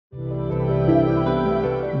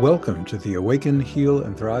Welcome to the Awaken, Heal,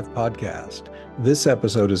 and Thrive podcast. This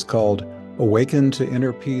episode is called Awaken to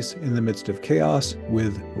Inner Peace in the Midst of Chaos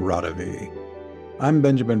with RADAVIE. I'm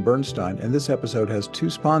Benjamin Bernstein, and this episode has two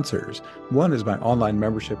sponsors. One is my online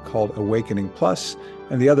membership called Awakening Plus,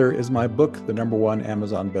 and the other is my book, the #1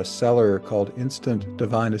 Amazon bestseller called Instant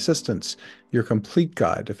Divine Assistance, your complete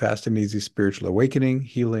guide to fast and easy spiritual awakening,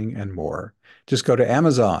 healing, and more. Just go to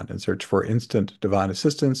Amazon and search for Instant Divine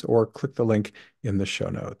Assistance or click the link in the show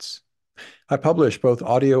notes. I publish both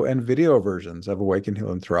audio and video versions of Awaken,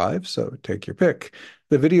 Heal, and Thrive, so take your pick.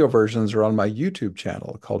 The video versions are on my YouTube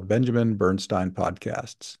channel called Benjamin Bernstein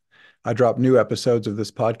Podcasts. I drop new episodes of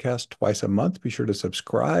this podcast twice a month. Be sure to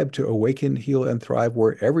subscribe to Awaken, Heal, and Thrive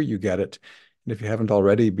wherever you get it. And if you haven't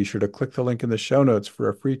already, be sure to click the link in the show notes for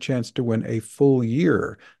a free chance to win a full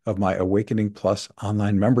year of my Awakening Plus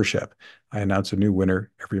online membership. I announce a new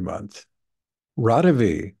winner every month.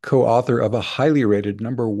 RADAVIE, co-author of a highly rated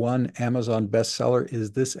 #1 Amazon bestseller,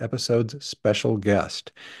 is this episode's special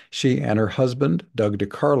guest. She and her husband, Doug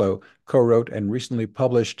DeCarlo, co-wrote and recently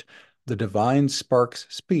published The Divine Sparks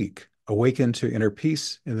Speak, Awaken to Inner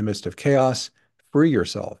Peace in the Midst of Chaos, Free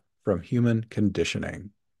Yourself from Human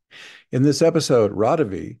Conditioning. In this episode,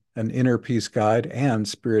 RADAVIE, an inner peace guide and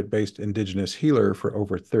spirit-based indigenous healer for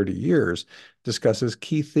over 30 years, discusses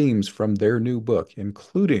key themes from their new book,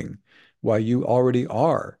 including why you already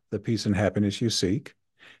are the peace and happiness you seek,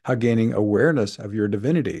 how gaining awareness of your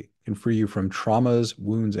divinity can free you from traumas,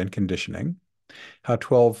 wounds, and conditioning, how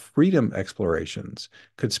 12 freedom explorations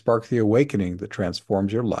could spark the awakening that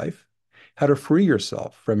transforms your life, how to free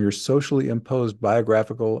yourself from your socially imposed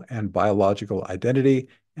biographical and biological identity,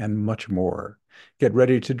 and much more. Get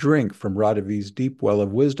ready to drink from RADAVIE'S deep well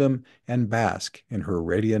of wisdom and bask in her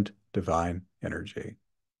radiant divine energy.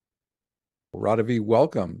 RADAVIE,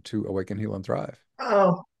 welcome to Awaken, Heal, and Thrive.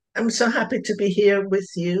 Oh, I'm so happy to be here with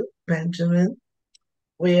you, Benjamin.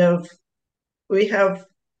 We have we have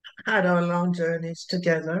had our long journeys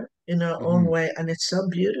together in our own Mhm. way, and it's so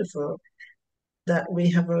beautiful that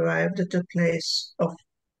we have arrived at a place of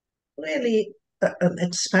really an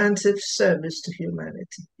expansive service to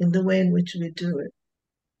humanity in the way in which we do it.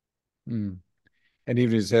 Mm. And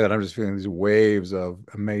even as you say that, I'm just feeling these waves of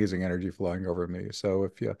amazing energy flowing over me. So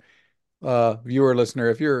if you, viewer, listener,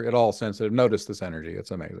 if you're at all sensitive, notice this energy. It's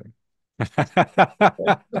amazing.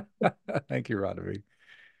 Thank you, RADAVIE.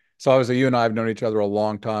 So obviously you and I have known each other a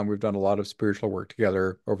long time. We've done a lot of spiritual work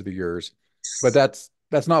together over the years. But that's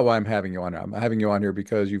not why I'm having you on here. I'm having you on here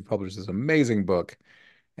because you've published this amazing book,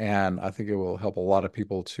 and I think it will help a lot of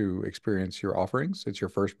people to experience your offerings. It's your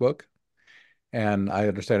first book, and I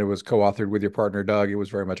understand it was co-authored with your partner Doug. It was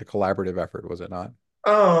very much a collaborative effort, was it not?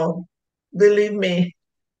 Oh, believe me,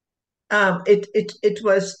 it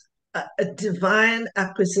was a divine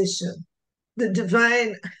acquisition. The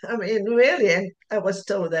divine, I mean, really, and I was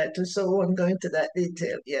told that too, so I won't go into that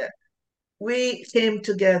detail. Yeah. We came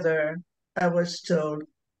together, I was told,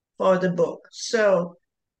 for the book. So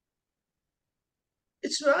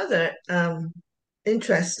it's rather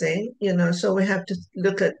interesting, So we have to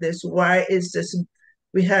look at this. Why is this?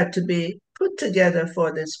 We had to be put together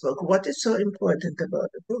for this book. What is so important about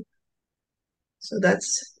the book? So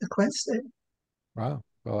that's the question. Wow.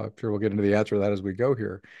 Well, I'm sure we'll get into the answer to that as we go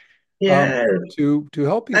here. Um, Yeah. to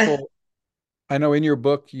help I, people, I know in your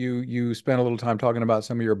book you spent a little time talking about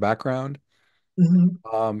some of your background.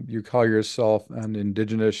 mhm, You call yourself an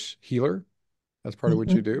indigenous healer. That's part of what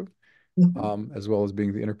you mhm, do, mhm. as well as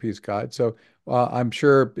being the inner peace guide. So I'm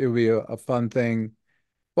sure it would be a fun thing.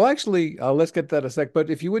 Well, actually, let's get that a sec. But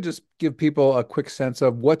if you would just give people a quick sense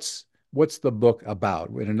of what's the book about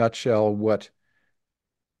in a nutshell, what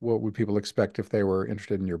would people expect if they were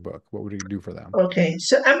interested in your book? What would you do for them? Okay,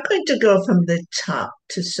 so I'm going to go from the top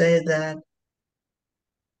to say that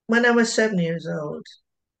when I was 7 years old,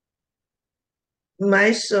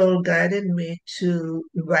 my soul guided me to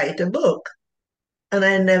write a book. And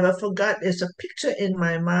I never forgot, there's a picture in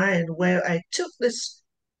my mind where I took this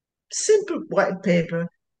simple white paper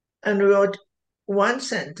and wrote one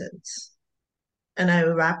sentence. And I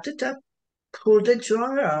wrapped it up, pulled the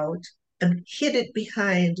drawer out, and hid it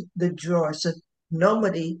behind the drawer so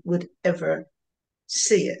nobody would ever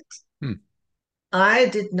see it. Hmm. I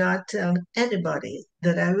did not tell anybody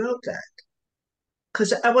that I wrote that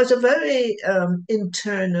because I was a very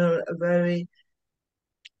internal, a very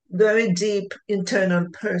deep internal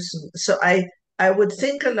person. So I would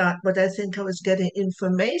think a lot, but I think I was getting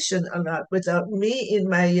information a lot without me in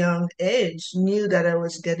my young age knew that I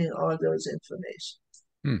was getting all those information.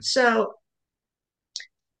 Hmm. So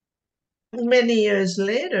many years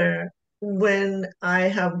later, when I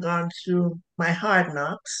have gone through my hard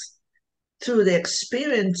knocks, through the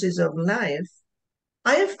experiences of life,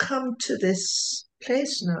 I have come to this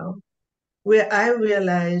place now where I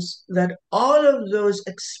realize that all of those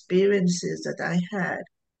experiences that I had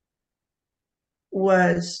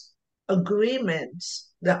was agreements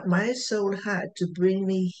that my soul had to bring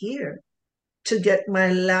me here to get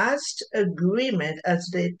my last agreement, as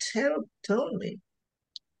they told me,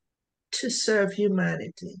 to serve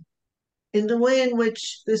humanity in the way in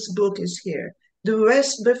which this book is here. The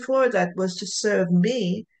rest before that was to serve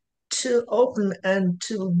me, to open and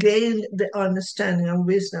to gain the understanding and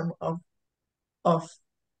wisdom of, of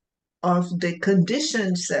the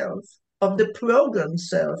conditioned self, of the programmed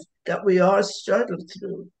self that we all struggle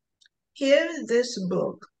through. Here, this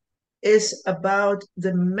book is about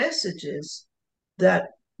the messages that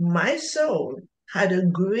my soul had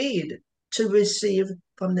agreed to receive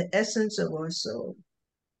from the essence of our soul.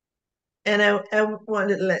 And I want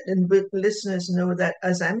to let the listeners know that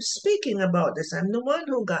as I'm speaking about this, I'm the one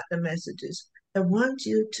who got the messages. I want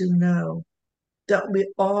you to know that we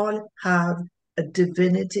all have a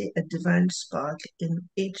divinity, a divine spark in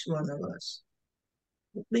each one of us.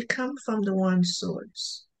 We come from the one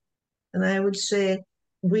source. And I would say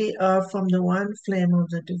we are from the one flame of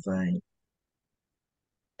the divine.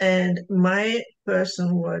 And my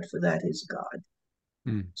personal word for that is God.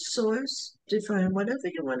 Source, divine, whatever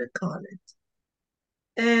you want to call it.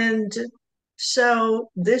 And so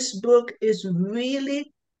this book is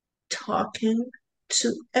really talking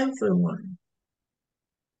to everyone.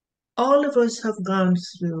 All of us have gone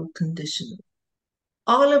through conditioning.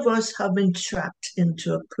 All of us have been trapped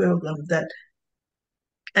into a program that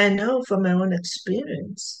I know from my own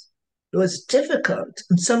experience it was difficult.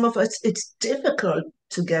 And some of us, it's difficult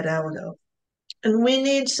to get out of. And we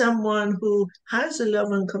need someone who has a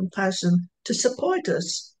love and compassion to support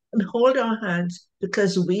us and hold our hands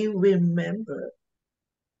because we remember.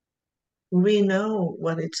 We know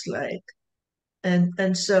what it's like.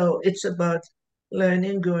 And so it's about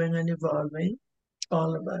learning, growing, and evolving,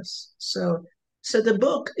 all of us. So the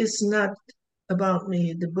book is not about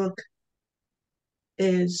me. The book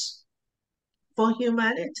is for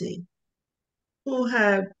humanity who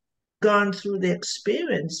have gone through the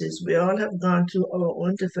experiences. We all have gone through our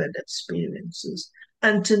own different experiences.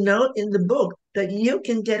 And to know in the book that you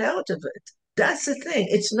can get out of it. That's the thing.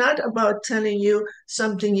 It's not about telling you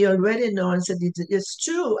something you already know and said, it's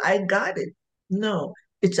true, I got it. No,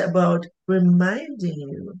 it's about reminding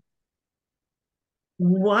you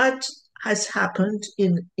what has happened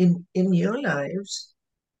in your lives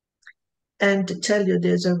and to tell you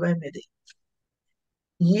there's a remedy.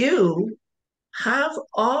 You have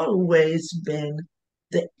always been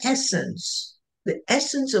the essence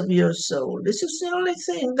of your soul. This is the only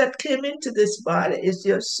thing that came into this body is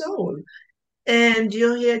your soul. And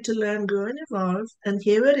you're here to learn, grow, and evolve. And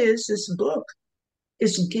here it is, this book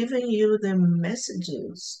is giving you the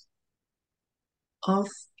messages of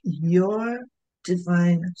your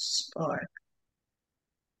divine spark.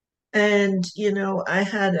 And, you know, I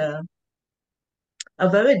had a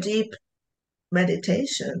very deep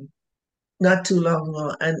meditation not too long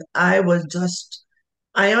ago, and I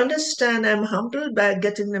understand I'm humbled by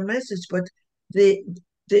getting the message, but the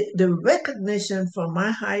the recognition from my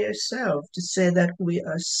higher self to say that we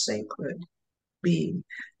are sacred beings.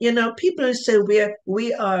 You know, people say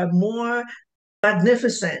we are more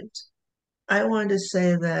magnificent. I want to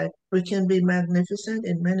say that we can be magnificent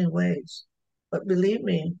in many ways, but believe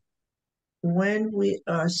me, when we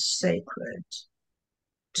are sacred,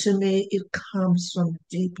 to me, it comes from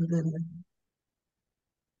deep within.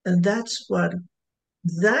 And that's what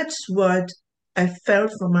I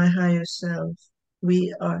felt from my higher self.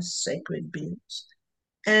 We are sacred beings.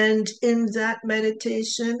 And in that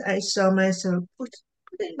meditation, I saw myself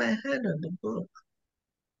putting my hand on the book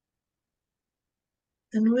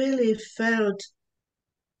and really felt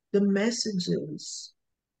the messages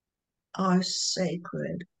are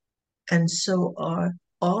sacred, and so are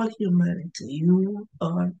all humanity. You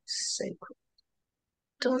are sacred.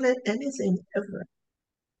 Don't let anything ever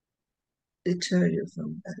deter you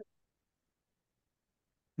from that.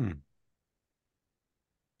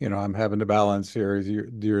 You know, I'm having to balance here.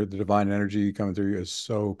 The divine energy coming through you is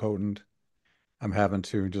so potent. I'm having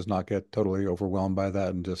to just not get totally overwhelmed by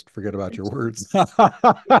that and just forget about your words.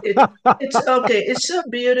 It, it's okay. It's so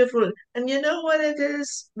beautiful. And you know what it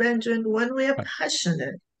is, Benjamin? When we are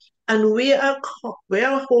passionate and we are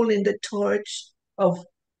holding the torch of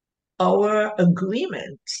our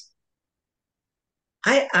agreement,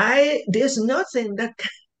 there's nothing that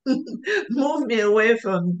can move me away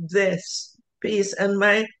from this piece. And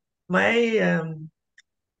my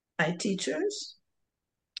teachers,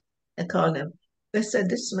 I call them I said,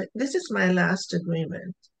 this is my last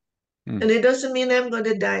agreement. Hmm. And it doesn't mean I'm going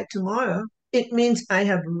to die tomorrow. It means I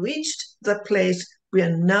have reached the place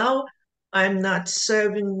where now I'm not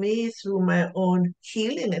serving me through my own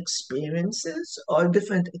healing experiences or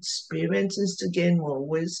different experiences to gain more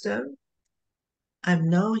wisdom. I'm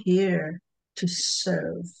now here to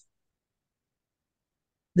serve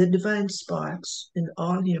the divine sparks in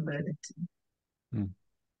all humanity. Hmm.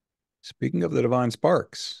 Speaking of the divine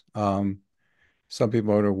sparks, some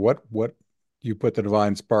people wonder what you put the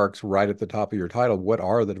divine sparks right at the top of your title. What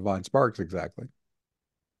are the divine sparks exactly?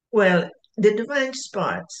 Well, the divine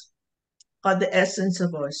sparks are the essence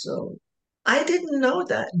of our soul. I didn't know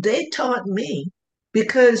that. They taught me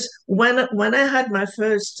because when I had my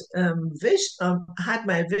first had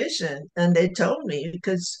my vision, and they told me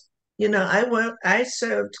because I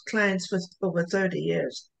served clients for over 30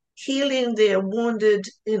 years, healing their wounded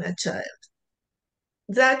inner child.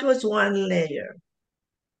 That was one layer.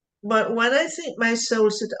 But when I think my soul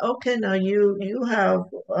said, okay, now you have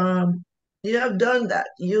done that.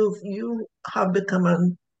 You have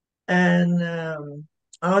become an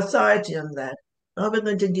authority on that. Now we're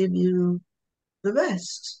going to give you the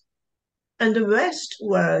rest. And the rest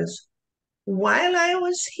was while I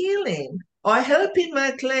was healing or helping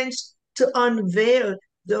my clients to unveil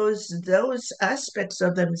those aspects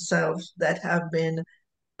of themselves that have been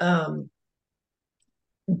um,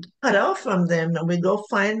 cut off from them, and we go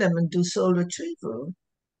find them and do soul retrieval.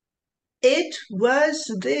 It was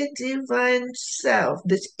the divine self,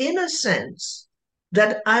 this innocence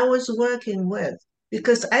that I was working with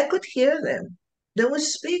because I could hear them. They would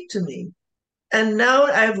speak to me. And now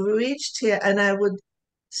I've reached here and I would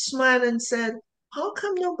smile and said, how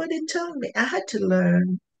come nobody told me? I had to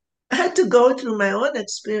learn. I had to go through my own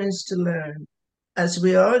experience to learn, as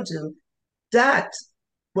we all do. That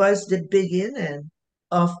was the beginning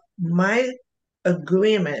of my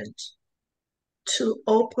agreement to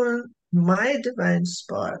open my divine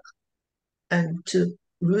spark and to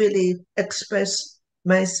really express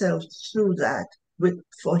myself through that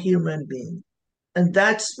for human beings. And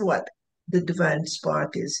that's what the divine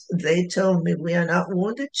spark is. They told me we are not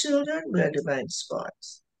wounded children, we are divine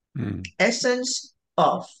sparks. Hmm. Essence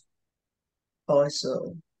of our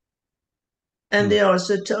soul. And Hmm. they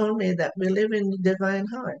also told me that we live in the divine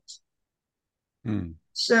heart. Hmm.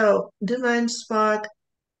 So divine spark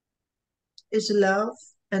is love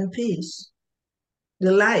and peace.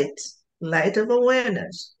 The light of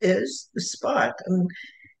awareness is the spark.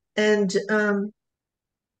 And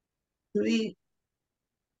we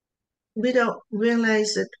we don't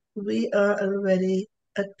realize that we are already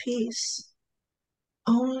at peace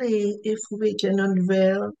only if we can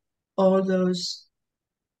unveil all those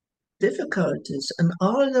difficulties and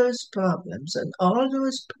all those problems and all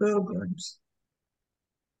those programs.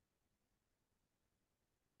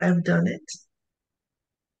 I've done it,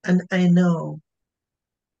 and I know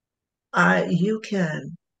you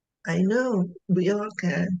can. I know we all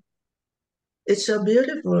can. It's so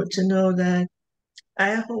beautiful to know that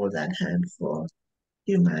I hold that hand for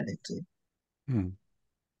humanity. Hmm.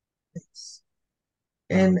 Yes.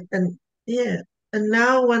 Wow. And yeah. And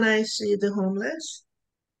now when I see the homeless,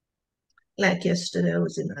 like yesterday I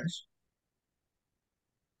was in Ash,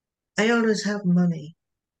 I always have money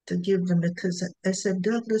to give them because I said,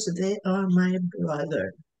 Douglas, they are my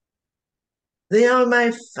brother. They are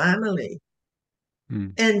my family. Hmm.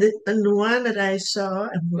 And the one that I saw,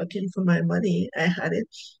 I'm looking for my money. I had it.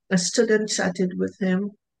 I stood and chatted with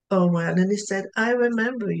him for a while, and he said, I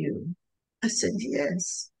remember you. I said,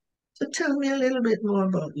 yes. So tell me a little bit more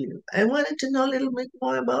about you. I wanted to know a little bit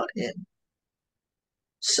more about him.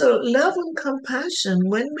 So love and compassion,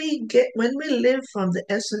 when we live from the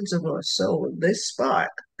essence of our soul, this light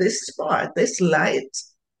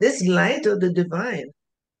of the divine,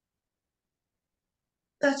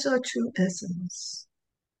 that's our true essence.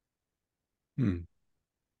 Hmm.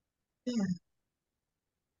 Yeah.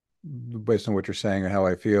 Based on what you're saying and how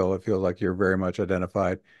I feel, it feels like you're very much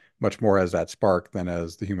identified much more as that spark than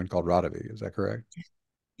as the human called Radavi. Is that correct?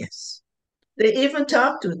 Yes. They even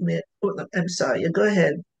talked with me. Oh, I'm sorry, you go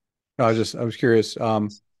ahead. No, I was curious. Do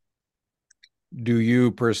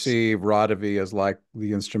you perceive Radavi as like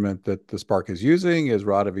the instrument that the spark is using? Is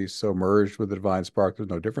Radavi so merged with the divine spark there's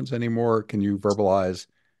no difference anymore? Can you verbalize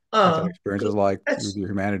what that Oh, experience is good. like with your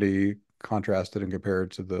humanity contrasted and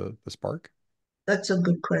compared to the spark? That's a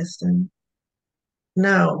good question.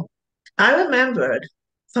 Now, I remembered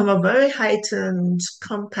from a very heightened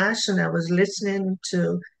compassion, I was listening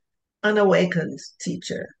to an awakened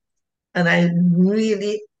teacher, and I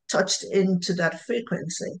really touched into that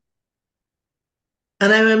frequency.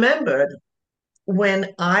 And I remembered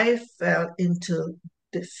when I fell into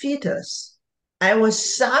the fetus, I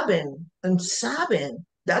was sobbing and sobbing.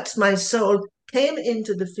 That's my soul came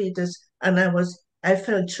into the fetus, and I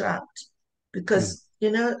felt trapped Mm. because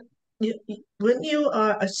when you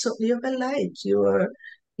are a soul, you're a light.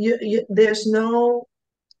 There's no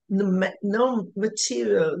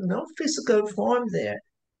material, no physical form there.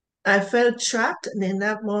 I felt trapped, and in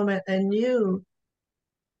that moment, I knew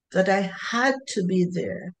that I had to be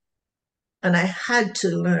there and I had to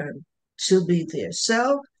learn to be there.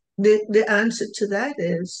 So the answer to that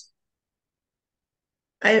is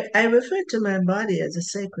I refer to my body as a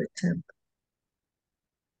sacred temple.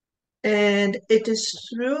 And it is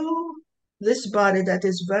through this body that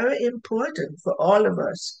is very important for all of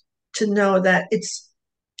us to know that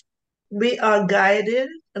we are guided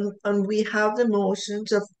and we have the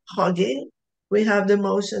motions of hugging. We have the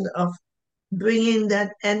motion of bringing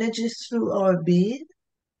that energy through our being.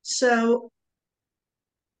 So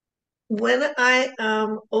when I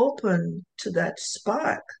am open to that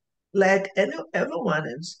spark, like everyone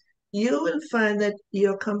is, you will find that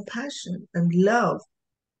your compassion and love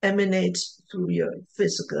emanates through your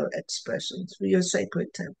physical expression, through your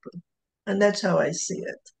sacred temple. And that's how I see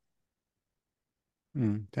it.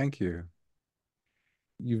 Mm, thank you.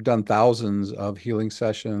 You've done thousands of healing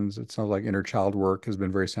sessions. It sounds like inner child work has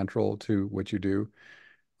been very central to what you do.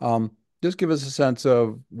 Just give us a sense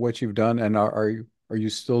of what you've done, and are you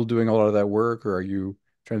still doing a lot of that work, or are you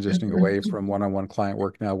transitioning away from one-on-one client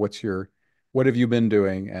work now? What have you been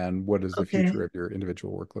doing, and what does the Okay, future of your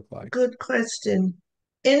individual work look like? good question.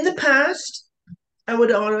 In the past, I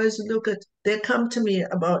would always they come to me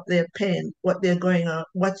about their pain, what they're going on,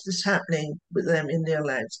 what's happening with them in their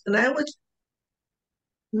lives. And I would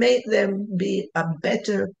make them be a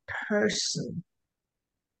better person.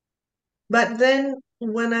 But then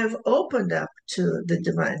when I've opened up to the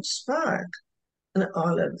divine spark and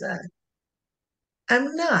all of that,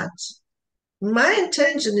 I'm not. My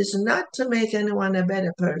intention is not to make anyone a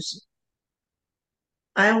better person.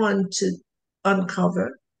 I want to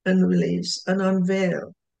uncover and release and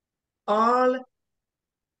unveil all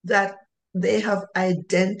that they have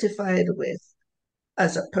identified with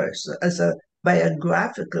as a person, as a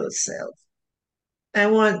biographical self. I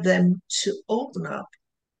want them to open up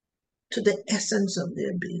to the essence of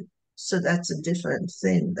their being. So that's a different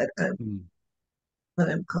thing Mm. that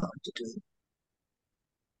I'm called to do.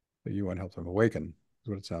 That you want to help them awaken, is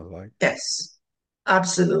what it sounds like. Yes,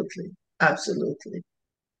 absolutely, absolutely.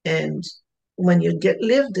 And when you get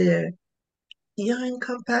live there, you're in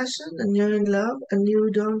compassion and you're in love, and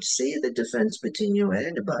you don't see the difference between you and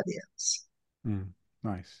anybody else. Mm.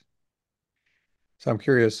 Nice. So I'm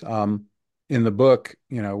curious, in the book,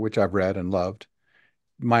 which I've read and loved,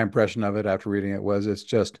 my impression of it after reading it was it's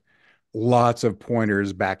just lots of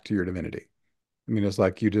pointers back to your divinity. I mean, it's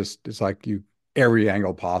like you, every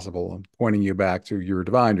angle possible, and pointing you back to you're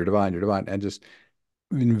divine, you're divine, you're divine, and just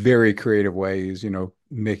in very creative ways,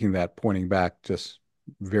 making that pointing back just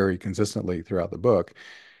very consistently throughout the book.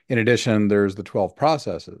 In addition, there's the 12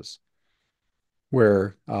 processes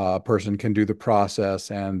where a person can do the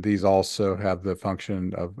process, and these also have the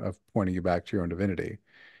function of pointing you back to your own divinity.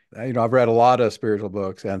 I've read a lot of spiritual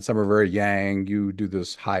books, and some are very yang. You do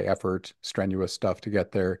this high effort, strenuous stuff to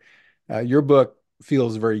get there. Your book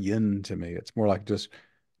feels very yin to me. It's more like just,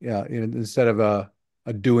 yeah, instead of a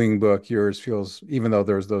doing book, yours feels, even though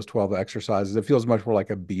there's those 12 exercises, it feels much more like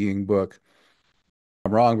a being book.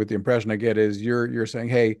 I'm wrong, but the impression I get is you're saying,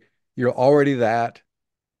 hey, you're already that.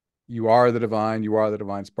 You are the divine. You are the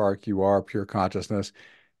divine spark. You are pure consciousness.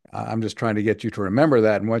 I'm just trying to get you to remember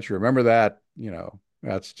that. And once you remember that,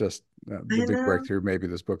 that's just the I big know breakthrough maybe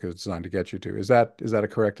this book is designed to get you to. Is that a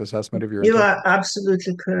correct assessment of your you intention? are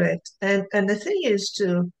absolutely correct. And the thing is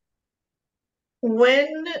too,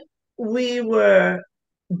 when we were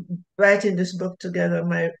writing this book together,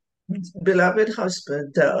 my beloved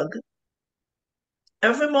husband, Doug,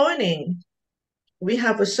 every morning we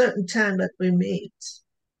have a certain time that we meet.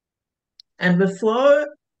 And before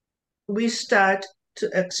we start to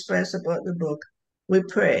express about the book, we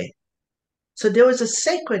pray. So there was a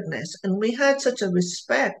sacredness, and we had such a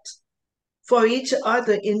respect for each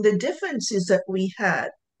other in the differences that we had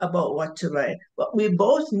about what to write. But we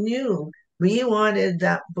both knew we wanted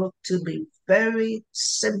that book to be very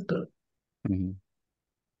simple. Mhm.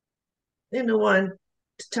 We didn't want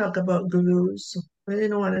to talk about gurus. We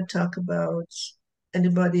didn't want to talk about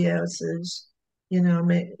anybody else's. We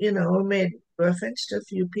made reference to a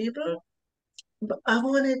few people, but I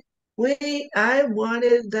wanted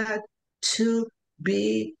that to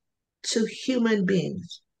be to human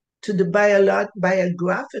beings. to the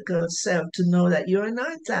biographical self to know that you're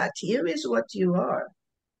not that. Here is what you are.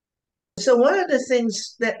 So one of the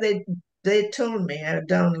things that they told me, I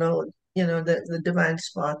download, the Divine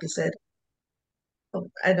Spark, said, oh,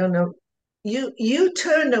 I don't know, you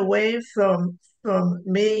turned away from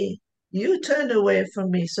me. You turned away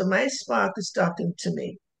from me. So my spark is talking to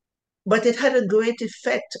me. But it had a great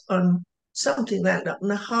effect on something like that, on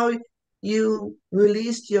how you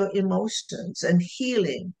released your emotions and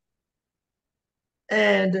healing.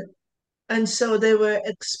 And and so they were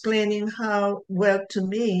explaining how, well, to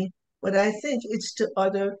me, but I think it's to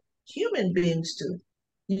other human beings too.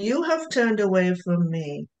 You have turned away from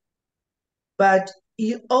me, but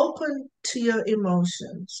you open to your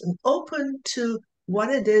emotions and open to what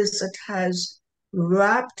it is that has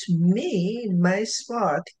wrapped me, my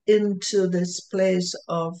spark, into this place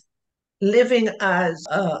of living as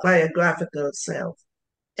a biographical self.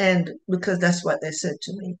 And because that's what they said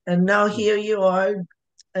to me. And now here you are,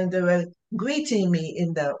 and they were greeting me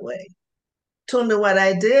in that way. Told me what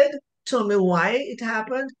I did, told me why it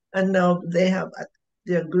happened, and now they're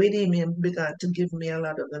greeting me and began to give me a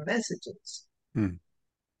lot of the messages. Hmm.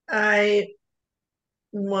 I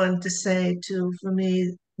want to say too, for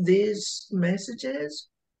me, these messages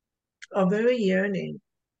are very yearning.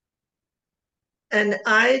 And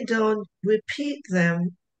I don't repeat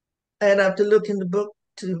them. I'd have to look in the book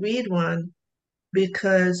to read one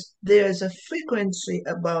because there's a frequency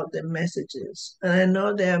about the messages. And I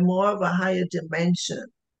know they're more of a higher dimension.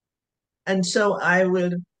 And so I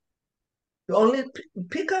will only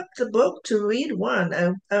pick up the book to read one.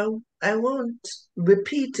 I won't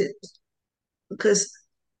repeat it because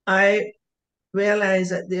I realize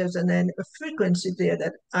that there's a frequency there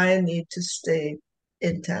that I need to stay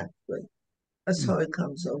intact with. That's Hmm. how it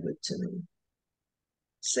comes over to me.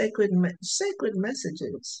 Sacred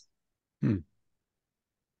messages. Hmm.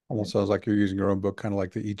 Almost sounds like you're using your own book, kind of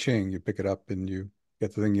like the I Ching. You pick it up and you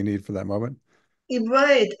get the thing you need for that moment.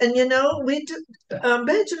 Right. And we do,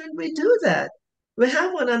 Benjamin, we do that. We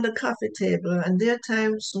have one on the coffee table, and there are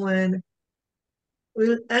times when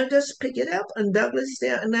I just pick it up and Douglas is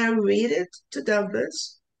there and I read it to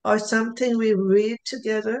Douglas or something we read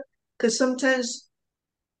together. Because sometimes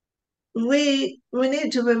we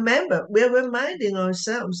need to remember, we're reminding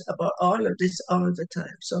ourselves about all of this all the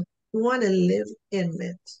time. So we want to live in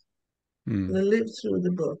it, Hmm. live through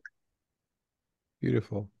the book.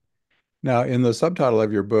 Beautiful. Now, in the subtitle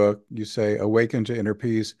of your book, you say, Awaken to inner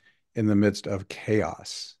peace in the midst of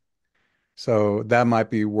chaos. So that might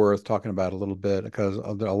be worth talking about a little bit because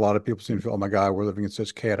a lot of people seem to feel, oh my God, we're living in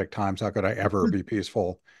such chaotic times. How could I ever be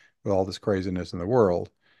peaceful with all this craziness in the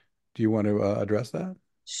world? Do you want to address that?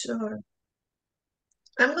 Sure.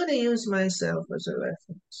 I'm going to use myself as a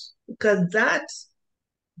reference because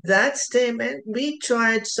that statement, we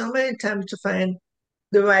tried so many times to find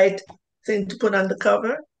the right thing to put on the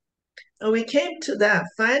cover. And we came to that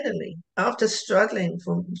finally after struggling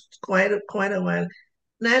for quite a while.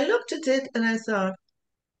 And I looked at it and I thought,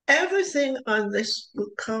 everything on this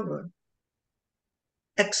book cover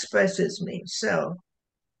expresses me. So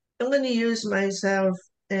I'm going to use myself,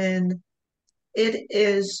 and it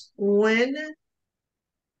is when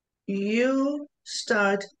you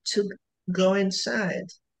start to go inside.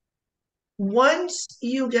 Once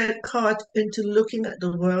you get caught into looking at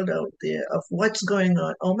the world out there of what's going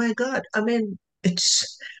on, oh my God, I mean,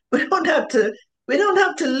 it's we don't have to we don't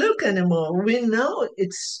have to look anymore. We know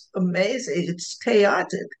it's amazing, it's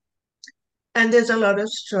chaotic, and there's a lot of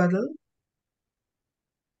struggle,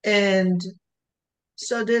 and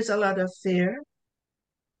so there's a lot of fear,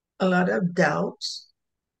 a lot of doubts,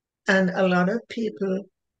 and a lot of people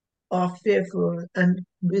are fearful and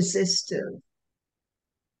resist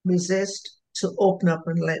to open up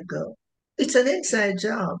and let go. It's an inside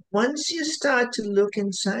job. Once you start to look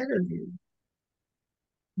inside of you,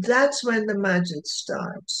 that's when the magic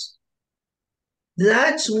starts.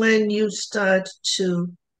 That's when you start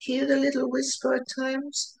to hear the little whisper at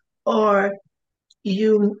times, or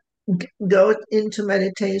you go into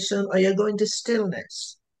meditation, or you go into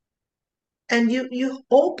stillness. And you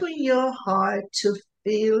open your heart to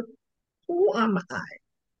feel, who am I?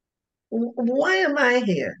 Why am I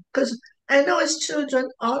here? Because I know as children,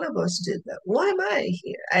 all of us did that. Why am I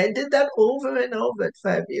here? I did that over and over at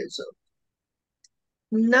 5 years old.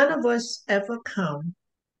 None of us ever come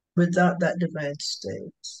without that divine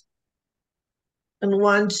state. And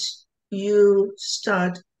once you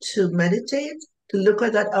start to meditate, to look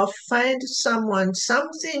at that, or find someone,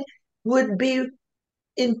 something would be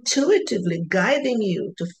intuitively guiding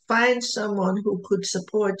you to find someone who could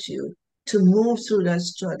support you to move through that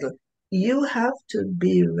struggle. You have to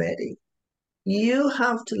be ready. You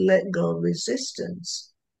have to let go of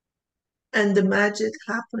resistance, and the magic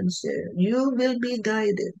happens there. You will be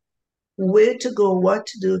guided where to go, what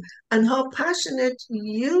to do, and how passionate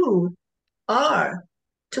you are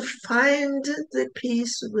to find the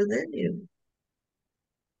peace within you.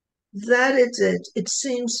 That is it. It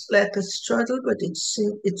seems like a struggle, but it's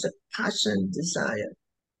a passion, desire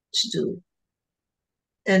to do.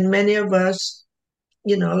 And many of us,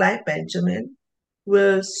 like Benjamin,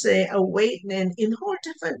 will say awakening in all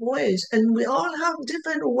different ways. And we all have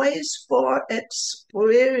different ways for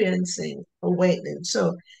experiencing awakening.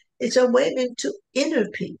 So it's awakening to inner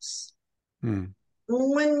peace. Mm.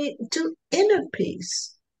 To inner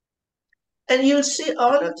peace. And you'll see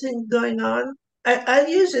all the things going on. I'll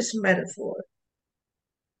use this metaphor.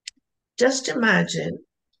 Just imagine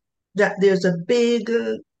that there's a big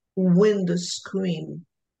window screen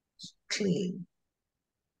clean.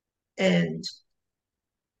 And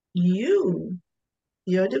you,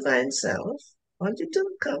 your divine self, want you to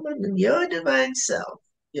come in, your divine self,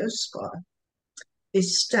 your spark,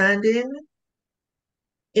 is standing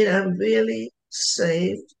in a really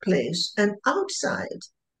safe place. And outside,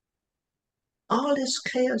 all this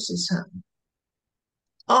chaos is happening.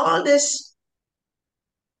 All this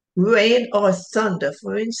rain or thunder,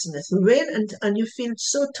 for instance, rain and you feel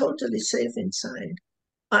so totally safe inside,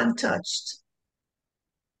 untouched,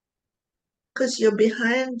 because you're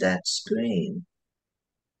behind that screen.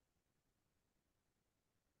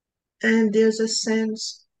 And there's a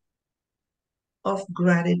sense of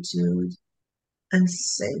gratitude and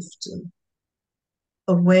safety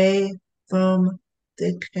away from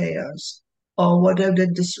the chaos or whatever the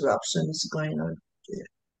disruption is going on there.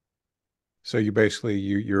 So you basically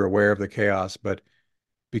you're aware of the chaos, but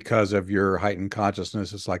because of your heightened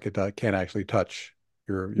consciousness, it's like it can't actually touch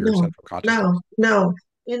your No, central consciousness. no, no.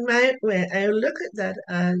 In my way, I look at that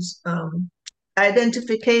as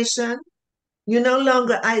identification. You no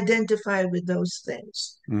longer identify with those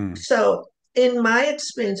things. Mm. So, in my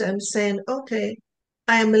experience, I'm saying, okay,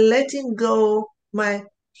 I'm letting go my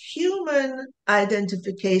human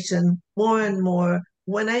identification more and more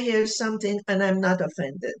when I hear something and I'm not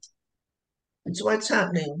offended. It's what's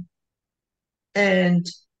happening. And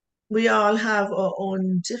we all have our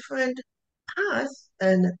own different path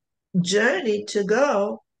and journey to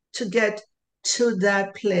go to get to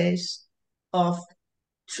that place of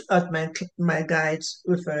my guides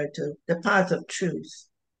refer to the path of truth.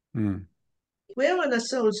 Mm. We're on a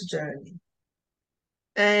soul's journey,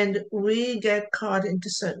 and we get caught into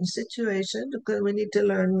certain situations because we need to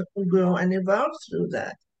learn, grow, and evolve through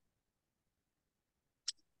that.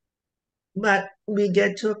 But we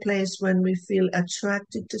get to a place when we feel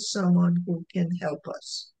attracted to someone who can help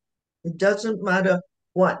us. It doesn't matter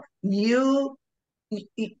what your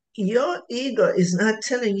ego is not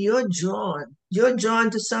telling you you're drawn. You're drawn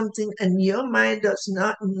to something, and your mind does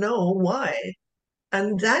not know why.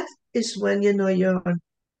 And that is when you know you're on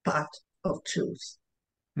path of truth.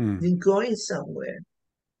 Mm. You're going somewhere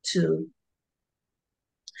to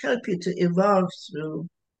help you to evolve through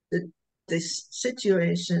the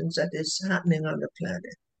situations that is happening on the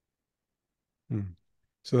planet. Mm.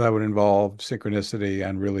 So that would involve synchronicity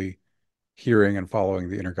and really hearing and following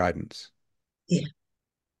the inner guidance. Yeah.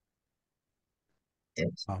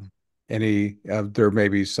 Yes. There may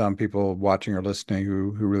be some people watching or listening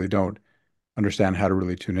who really don't understand how to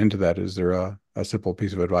really tune into that. Is there a simple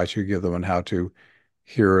piece of advice you give them on how to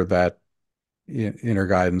hear that inner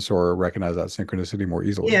guidance or recognize that synchronicity more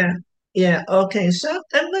easily? Yeah. Yeah. Okay. So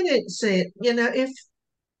I'm going to say, if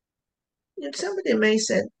somebody may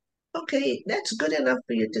say, okay, that's good enough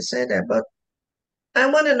for you to say that, but I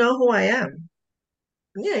want to know who I am.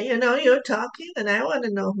 Yeah, you're talking and I want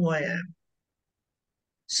to know who I am.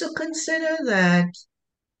 So consider that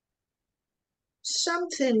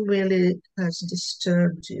something really has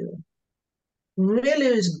disturbed you, really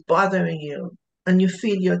is bothering you, and you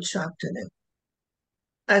feel you're trapped in it.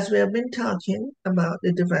 As we have been talking about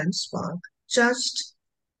the divine spark, just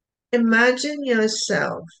imagine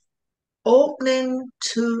yourself opening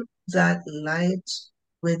to that light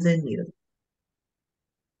within you.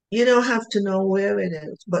 You don't have to know where it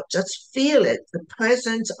is, but just feel it, the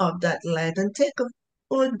presence of that light, and take a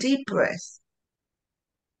full deep breath.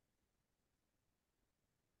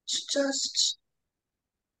 Just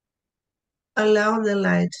allow the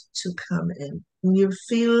light to come in. You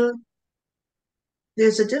feel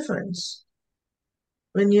there's a difference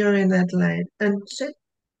when you're in that light. And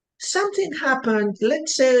something happened.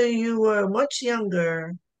 Let's say you were much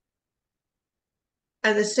younger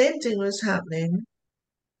and the same thing was happening,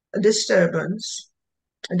 a disturbance,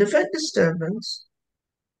 a different disturbance.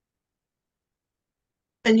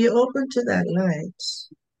 and you open to that light.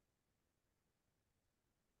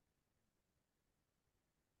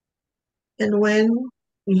 And when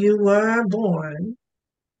you were born,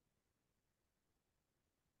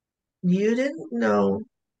 you didn't know,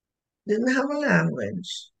 didn't have a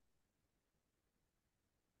language.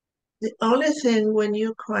 The only thing when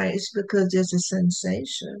you cry is because there's a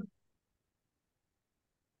sensation.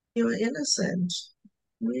 You were innocent.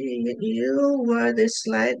 You were this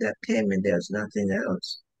light that came and there's nothing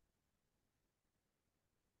else.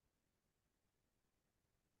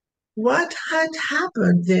 What had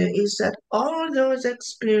happened there is that all those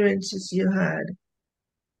experiences you had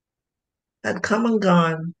come and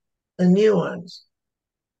gone, the new ones.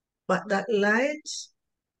 But that light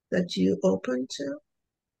that you opened to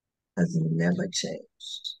has never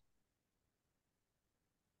changed.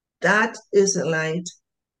 That is the light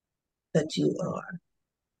that you are.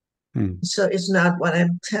 So it's not what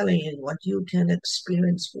I'm telling you, what you can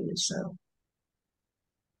experience for yourself.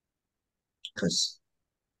 Because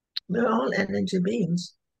we're all energy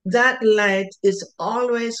beings. That light is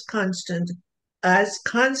always constant as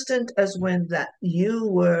when that you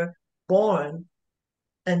were born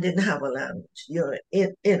and didn't have a language. You're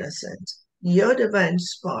innocent. Your divine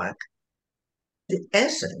spark, the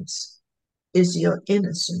essence, is your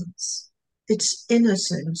innocence. It's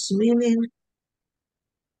innocence, meaning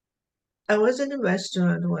I was in a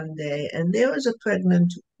restaurant one day and there was a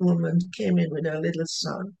pregnant woman who came in with her little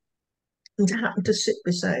son and happened to sit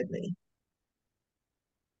beside me.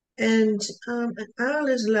 And I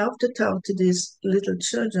always love to talk to these little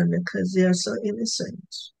children because they are so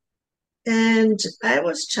innocent. And I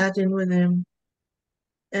was chatting with him,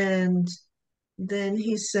 and then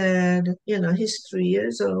he said, he's 3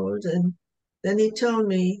 years old. And then he told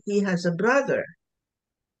me he has a brother.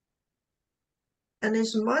 And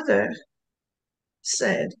his mother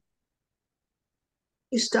said,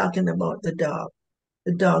 he's talking about the dog.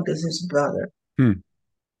 The dog is his brother.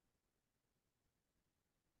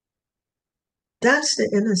 That's the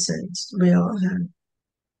innocence we all have.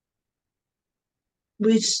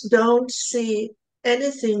 We don't see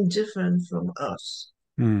anything different from us.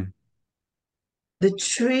 The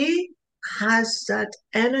tree has that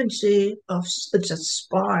energy of such a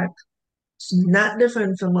spark. It's not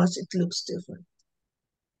different from us, it looks different.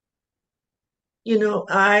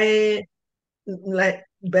 I like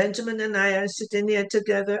Benjamin and I are sitting here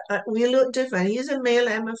together. We look different. He's a male,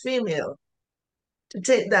 I'm a female. To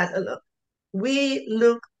take that alone, we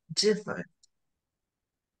look different.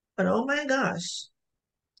 But oh my gosh,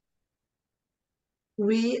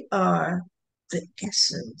 we are the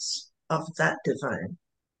essence of that divine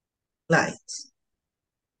light.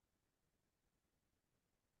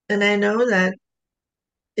 And I know that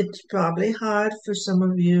it's probably hard for some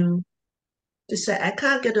of you to say, I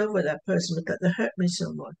can't get over that person because they hurt me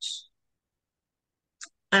so much.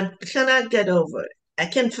 I cannot get over it. I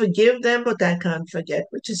can forgive them, but I can't forget,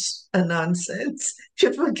 which is a nonsense. If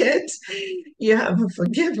you forget, you haven't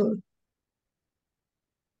forgiven.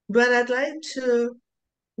 But I'd like to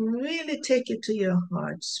really take it to your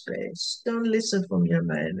heart space. Don't listen from your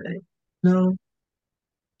mind, right? No.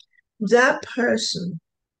 That person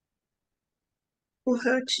who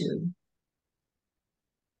hurt you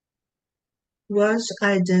was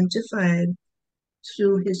identified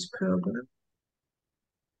through his program,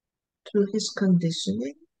 through his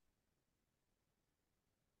conditioning,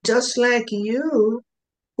 just like you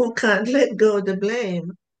who can't let go of the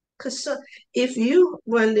blame. Because if you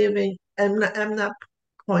were living, I'm not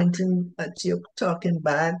pointing at you, talking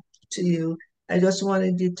bad to you. I just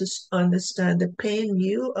wanted you to understand the pain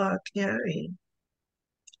you are carrying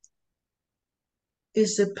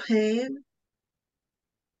is the pain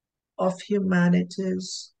of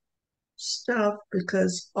humanity's stuff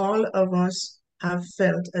because all of us have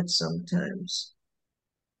felt at some times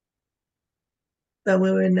that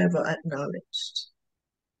we were never acknowledged.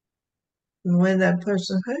 And when that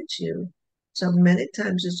person hurt you, so many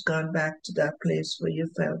times it's gone back to that place where you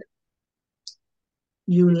felt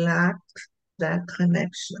you lacked that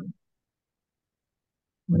connection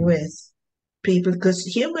with people. Because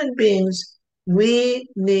human beings, we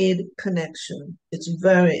need connection. It's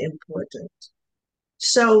very important.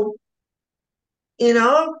 So, in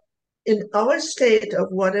our state of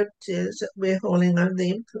what it is that we're holding on,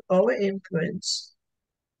 our imprints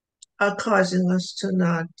are causing us to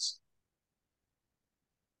not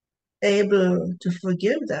able to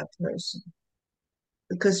forgive that person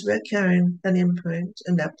because we're carrying an imprint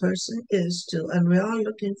and that person is too, and we're all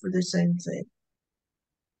looking for the same thing.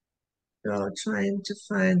 We're all trying to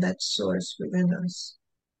find that source within us.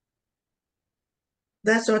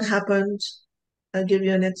 That's what happened I'll give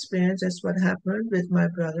you an experience. That's what happened with my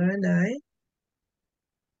brother and I.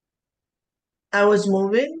 I was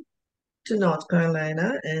moving to North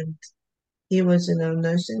Carolina and he was in a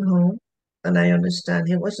nursing home. And I understand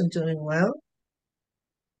he wasn't doing well.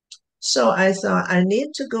 So I thought I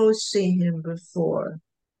need to go see him before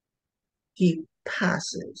he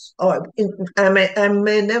passes. Or I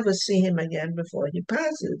may never see him again before he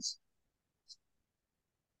passes.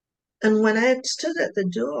 And when I stood at the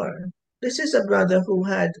door, this is a brother who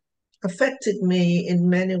had affected me in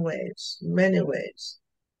many ways, many ways.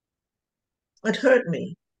 It hurt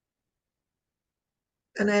me.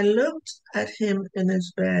 And I looked at him in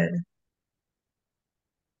his bed.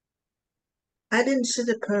 I didn't see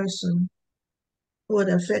the person who had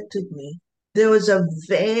affected me. There was a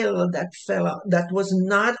veil that fell out that was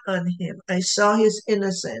not on him. I saw his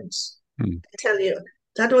innocence. Hmm. I tell you,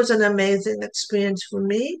 that was an amazing experience for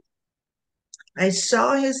me. I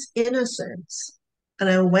saw his innocence. And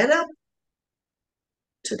I went up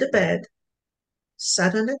to the bed,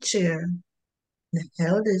 sat on a chair, and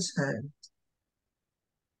held his hand.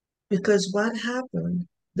 Because what happened?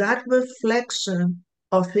 That reflection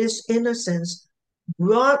of his innocence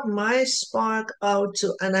brought my spark out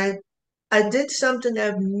too. And I did something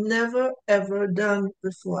I've never ever done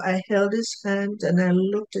before. I held his hand and I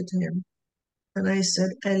looked at him and I said,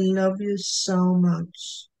 I love you so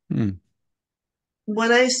much. Hmm.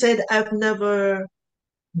 When I said I've never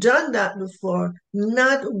done that before,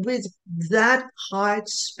 not with that heart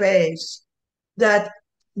space, that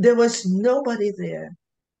there was nobody there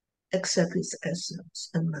except his essence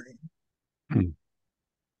and mine. Hmm.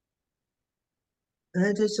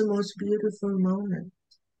 That is the most beautiful moment.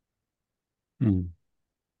 Hmm.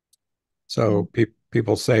 So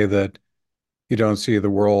people say that you don't see the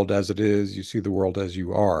world as it is, you see the world as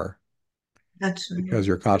you are, That's because right.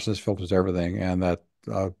 your consciousness filters everything. And that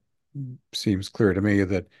seems clear to me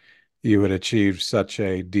that you had achieved such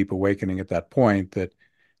a deep awakening at that point that,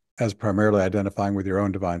 as primarily identifying with your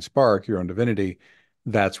own divine spark, your own divinity,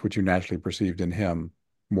 that's what you naturally perceived in him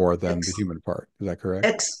more than the Ex- human part. Is that correct?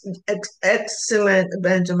 Excellent,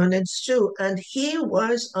 Benjamin. It's true. And he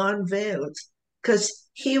was unveiled because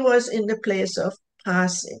he was in the place of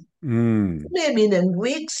passing. Mm. Maybe in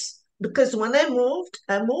weeks, because when I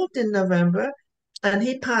moved in November and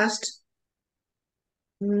he passed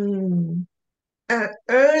mm,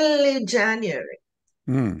 early January.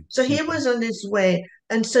 Mm. So he Okay. was on his way.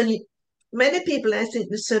 And so many people, I think,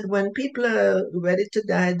 they said when people are ready to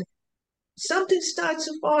die, something starts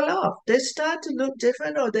to fall off. They start to look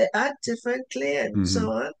different or they act differently and Hmm.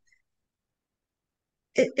 so on.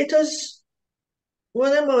 It was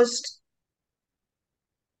one of the most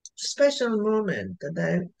special moments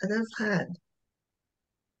that I've had.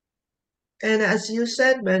 And as you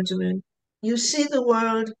said, Benjamin, you see the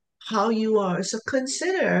world how you are. So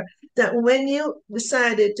consider that when you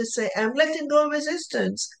decided to say, I'm letting go of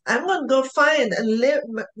resistance, I'm going to go find and live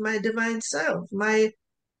my divine self, my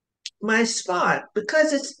spot,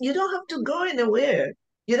 because it's you don't have to go anywhere.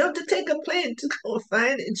 You don't have to take a plane to go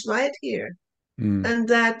find it. It's right here. Mm. And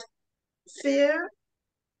that fear,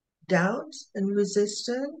 doubt, and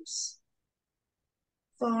resistance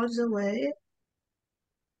falls away.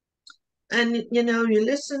 And you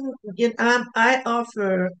listen. I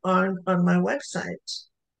offer on my website.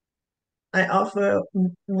 I offer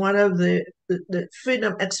one of the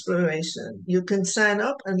freedom exploration. You can sign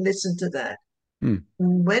up and listen to that. Mm.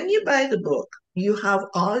 When you buy the book, you have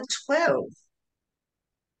all 12.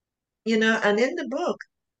 And in the book,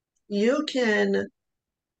 you can.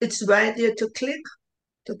 It's right there to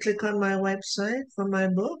click on my website for my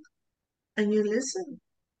book, and you listen.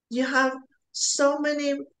 You have so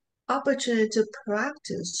many opportunities to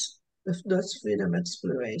practice with those freedom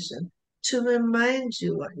exploration to remind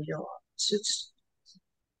you what you are.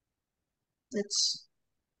 It's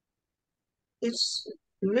it's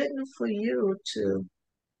written for you to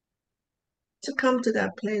come to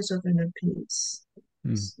that place of inner peace.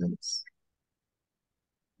 Mm. It's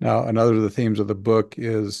Now, another of the themes of the book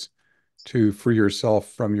is to free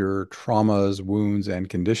yourself from your traumas, wounds, and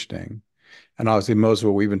conditioning. And obviously, most of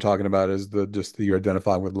what we've been talking about is just the you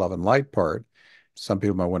identifying with love and light part. Some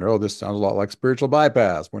people might wonder, oh, this sounds a lot like spiritual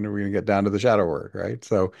bypass. When are we going to get down to the shadow work, right?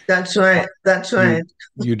 So that's uh, right. That's right.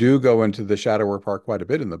 you do go into the shadow work part quite a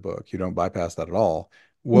bit in the book. You don't bypass that at all.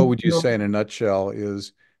 What would you No, say in a nutshell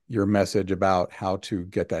is your message about how to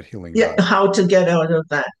get that healing yeah, done? how to get out of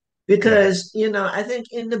that. Yeah. Because, I think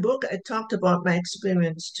in the book I talked about my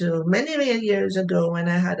experience too. Many, many years ago when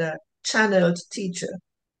I had a channeled teacher.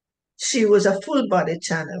 She was a full body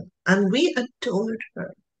channel and we adored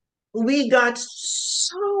her. We got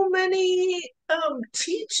so many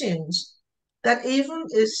teachings. that even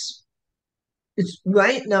is it's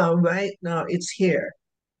right now, it's here,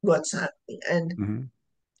 what's happening. And Mm-hmm.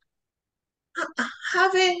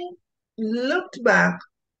 having looked back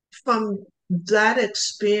from that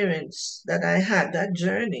experience that I had, that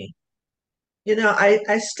journey,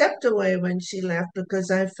 I stepped away when she left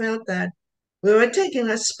because I felt that we were taking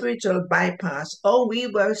a spiritual bypass. Oh, we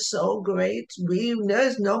were so great.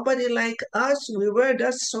 There's nobody like us. We were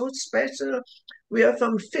just so special. We are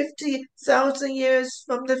from 50,000 years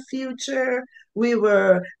from the future. We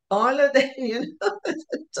were all of that, Mm-hmm.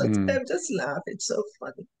 Sometimes just laugh. It's so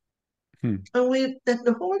funny. And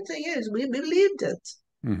the whole thing is, we believed it.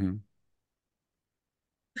 Mm-hmm.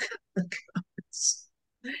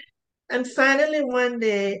 And finally, one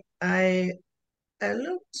day, I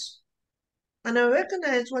looked and I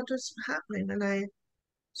recognized what was happening, and I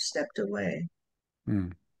stepped away.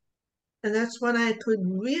 Mm-hmm. And that's when I could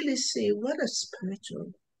really see what a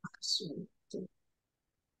spiritual person.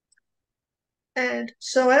 And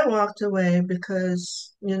so I walked away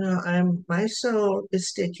because, my soul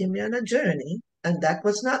is taking me on a journey, and that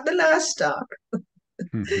was not the last stop.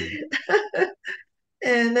 Mm-hmm.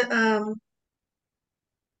 And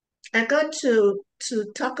I got to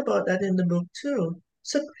talk about that in the book too.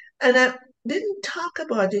 So, and I didn't talk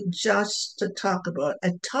about it just to talk about.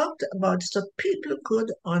 I talked about so people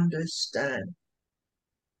could understand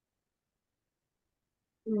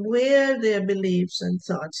where their beliefs and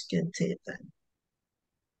thoughts can take them.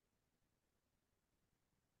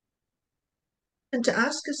 And to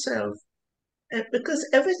ask yourself, because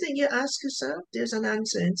everything you ask yourself, there's an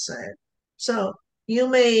answer inside. So you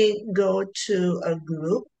may go to a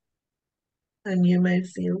group and you may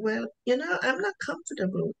feel, well, I'm not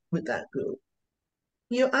comfortable with that group.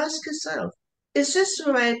 You ask yourself, is this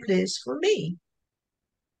the right place for me?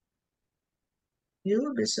 You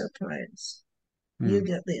will be surprised. You Mm.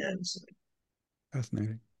 get the answer.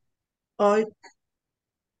 Fascinating. Or,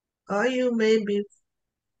 or you may be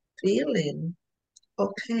feeling,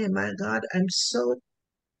 okay, my God, I'm so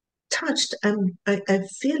touched. I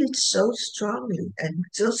feel it so strongly and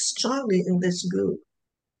so strongly in this group.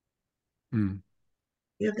 Mm.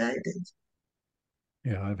 You're guided.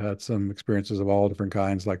 Yeah, I've had some experiences of all different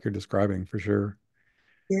kinds, like you're describing, for sure.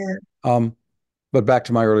 Yeah. Um, but back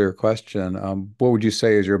to my earlier question, what would you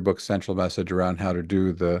say is your book's central message around how to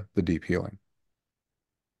do the deep healing?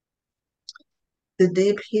 The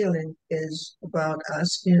deep healing is about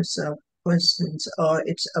asking yourself questions, or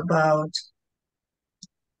it's about,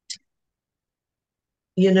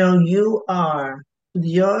 your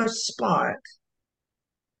spark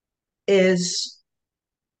is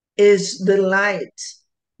is the light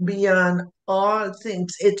beyond all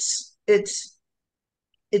things. It's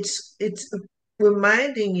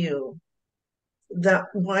reminding you that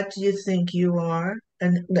what you think you are,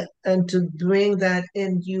 and to bring that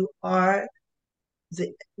in, the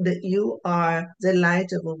you are the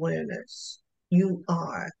light of awareness. You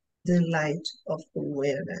are the light of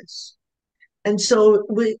awareness. And so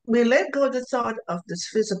we let go of the thought of this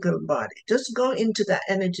physical body. Just go into that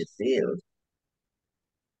energy field.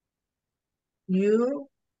 You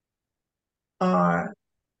are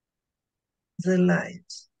the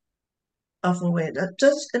light of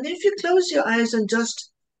awareness. And if you close your eyes and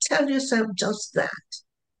just tell yourself just that,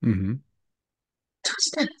 Mm-hmm.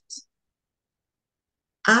 just that.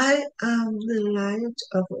 I am the light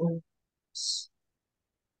of awareness.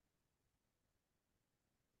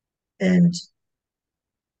 And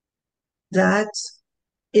that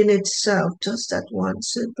in itself, just that one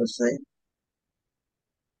simple thing,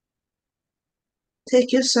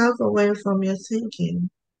 take yourself away from your thinking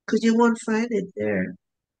because you won't find it there.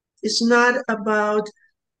 It's not about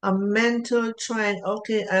a mental trying,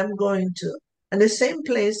 okay, I'm going to. And the same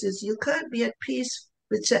place is you can't be at peace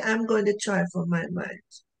with say, I'm going to try for my mind.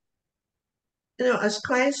 As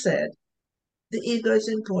Christ said, the ego is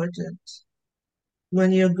important.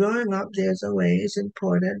 When you're growing up, there's a way it's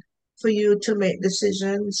important for you to make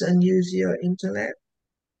decisions and use your intellect.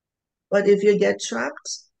 But if you get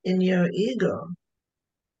trapped in your ego,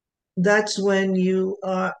 that's when you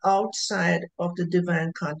are outside of the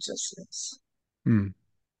divine consciousness. Mm.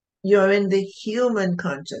 You're in the human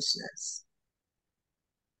consciousness.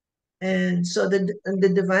 And so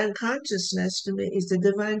the divine consciousness to me is the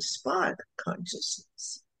divine spark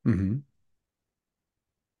consciousness. Mm-hmm.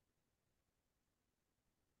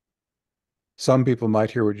 Some people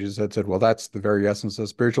might hear what you said, well, that's the very essence of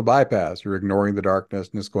spiritual bypass. You're ignoring the darkness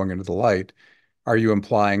and just going into the light. Are you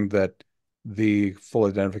implying that the full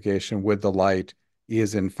identification with the light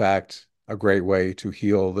is, in fact, a great way to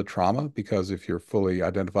heal the trauma? Because if you're fully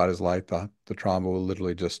identified as light, the trauma will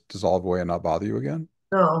literally just dissolve away and not bother you again?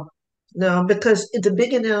 No, No, because at the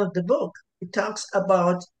beginning of the book, it talks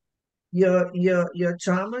about your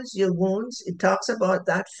traumas, your wounds. It talks about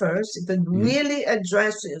that first. It Hmm. really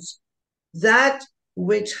addresses that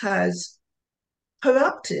which has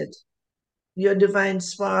corrupted your divine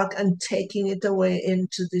spark and taking it away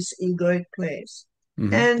into this egoic place.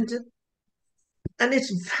 Hmm. And and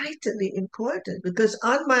it's vitally important because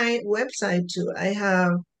on my website too, I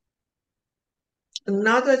have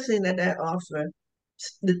another thing that I offer,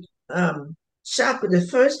 the chakra, the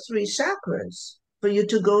first three chakras for you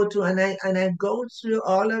to go to, and I go through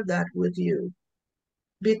all of that with you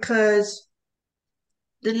because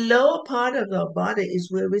the lower part of our body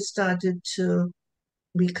is where we started to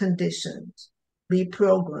be conditioned, be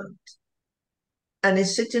programmed. And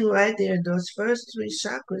it's sitting right there in those first three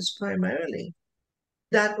chakras primarily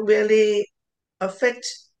that really affect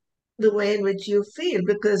the way in which you feel.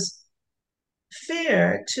 Because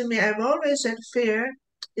fear, to me, I've always said fear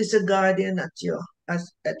is a guardian at your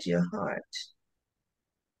heart.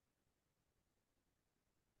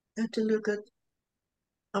 You have to look at,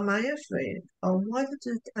 am I afraid? Or what is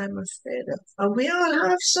it I'm afraid of? And we all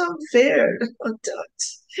have some fear, don't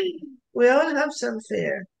we? We all have some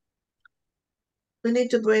fear. We need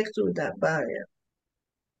to break through that barrier.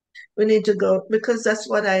 We need to go because that's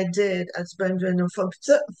what I did as Benjamin for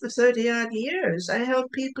 30 odd years. I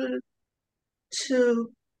help people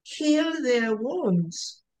to heal their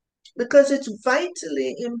wounds because it's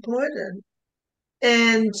vitally important.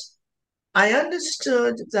 And I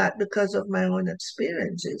understood that because of my own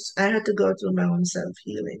experiences. I had to go through my own self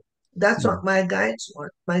healing. That's what my guides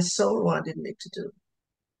want, my soul wanted me to do.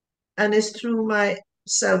 And it's through my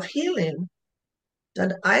self healing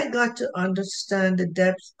that I got to understand the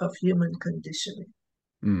depth of human conditioning.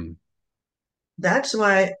 Mm. That's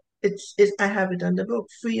why I have it on the book.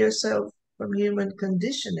 Free yourself from human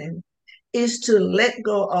conditioning is to let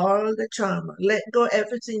go all the trauma, let go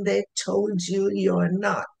everything they told you you're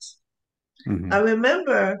not. I Hmm.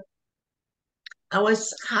 remember I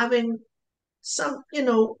was having some,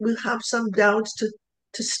 we have some doubts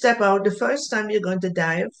to step out. The first time you're going to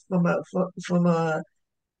dive from a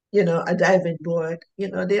a diving board,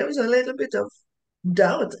 there was a little bit of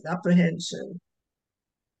doubt, apprehension.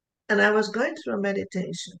 And I was going through a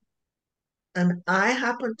meditation and I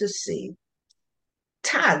happened to see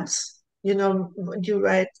tags, when you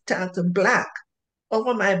write tags in black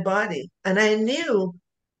over my body. And I knew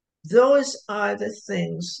those are the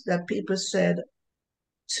things that people said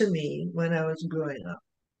to me when I was growing up.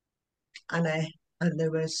 And they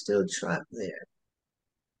were still trapped there.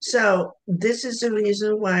 So this is the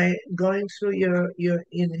reason why going through your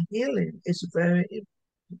inner healing is very,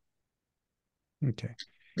 Okay.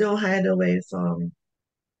 don't hide away from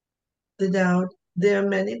the doubt. There are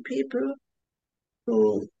many people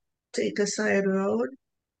who take a side road,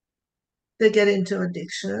 they get into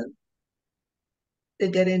addiction, they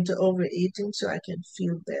get into overeating so I can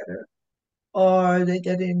feel better, or they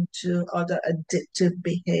get into other addictive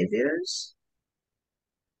behaviors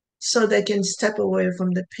so they can step away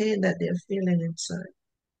from the pain that they're feeling inside.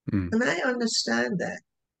 Mm. And I understand that.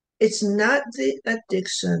 It's not the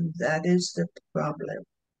addiction that is the problem.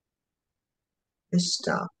 Is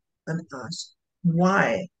stop and ask,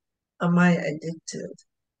 why am I addicted?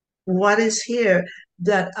 What is here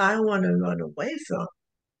that I want to run away from?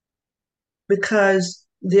 Because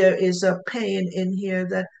there is a pain in here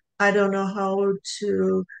that I don't know how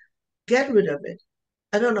to get rid of it.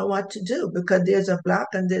 I don't know what to do because there's a block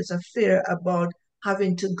and there's a fear about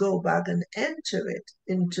having to go back and enter it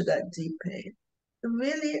into that deep pain. There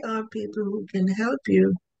really are people who can help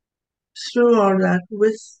you through all that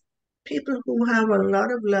with people who have a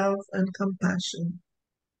lot of love and compassion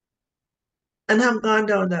and have gone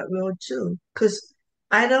down that road too. Because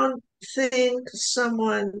I don't think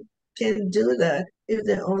someone can do that if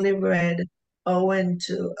they only read or went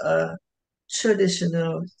to a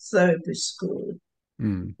traditional therapy school.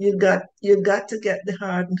 Mm. You got to get the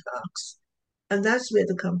hard knocks. And that's where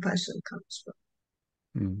the compassion comes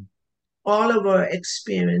from. Mm. All of our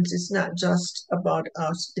experience is not just about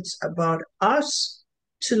us, it's about us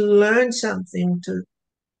to learn something to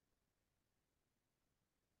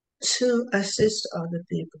assist other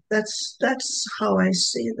people. That's how I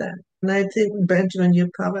see that. And I think Benjamin, you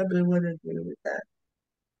probably would agree with that.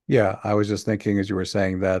 Yeah, I was just thinking as you were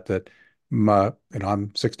saying that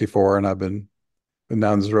I'm 64 and I've been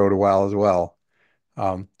down this road a while as well.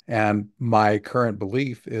 And my current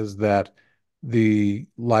belief is that the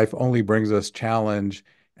life only brings us challenge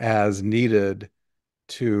as needed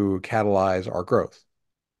to catalyze our growth.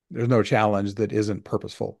 There's no challenge that isn't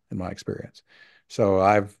purposeful in my experience. So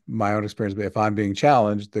I've my own experience, but if I'm being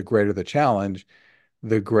challenged, the greater the challenge,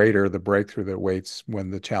 the greater the breakthrough that waits when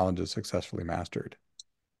the challenge is successfully mastered.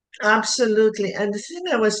 Absolutely. And the thing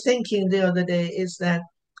I was thinking the other day is that,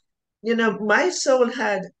 my soul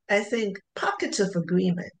had, I think, pockets of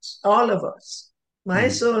agreements, all of us. My Hmm.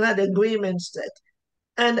 soul had agreements that,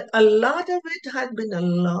 and a lot of it had been a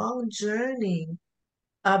long journey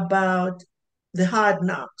about the hard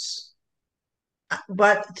knocks.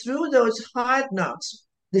 But through those hard knocks,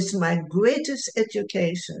 this is my greatest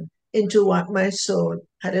education into what my soul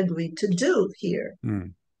had agreed to do here. Hmm.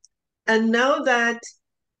 And now that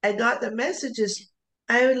I got the messages,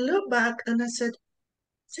 I look back and I said,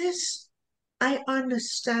 this, I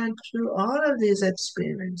understand through all of these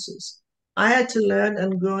experiences. I had to learn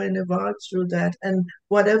and grow and evolve through that. And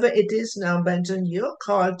whatever it is now, Benjamin, you're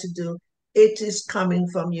called to do, it is coming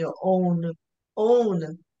from your own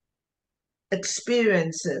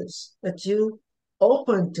experiences that you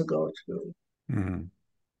open to go through. Hmm.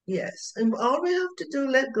 Yes. And all we have to do,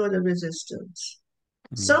 let go of the resistance.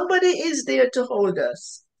 Hmm. Somebody is there to hold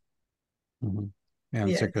us. Hmm. And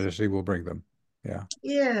Yes. synchronicity will bring them. Yeah,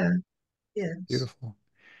 Yeah. Yes. beautiful.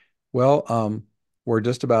 Well, we're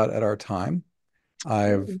just about at our time.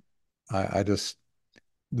 I've, Mm. I just,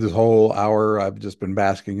 this whole hour, I've just been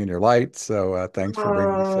basking in your light. So thanks for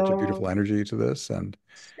bringing such a Oh, beautiful energy to this. And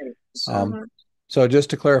thank you so um, much. so just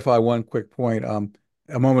to clarify one quick point,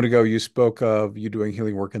 a moment ago, you spoke of you doing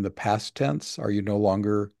healing work in the past tense. Are you no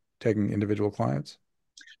longer taking individual clients?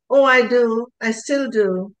 Oh, I do. I still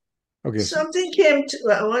do. Okay. So, Something came to,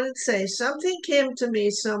 I wanted to say, something came to me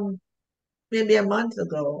maybe a month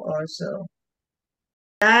ago or so.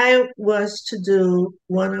 I was to do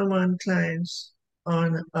one-on-one clients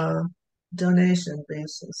on a donation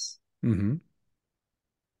basis. mm-hmm.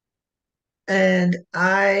 And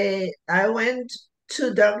I went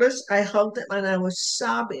to Douglas, I hugged him and I was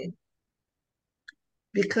sobbing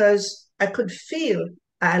because I could feel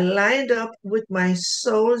I lined up with my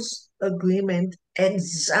soul's agreement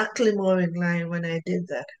exactly more in line when I did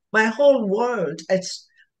that. My whole world,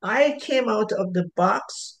 I came out of the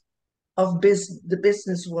box of the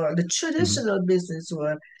business world, the Mm-hmm. traditional business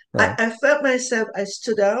world. Right. I felt myself, I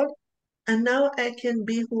stood out, and now I can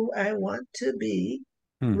be who I want to be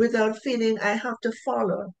Mm. without feeling I have to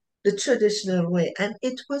follow the traditional way. And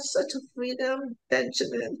it was such a freedom,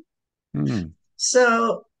 Benjamin. Mm.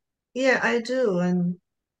 So, yeah, I do. And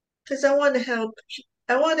because I want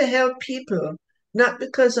to help people, not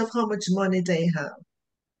because of how much money they have.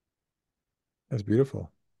 That's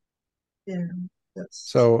beautiful. Yeah, that's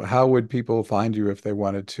So how would people find you if they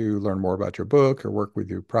wanted to learn more about your book or work with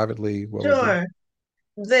you privately? What would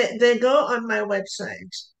they? sure. They go on my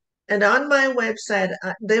website, and on my website,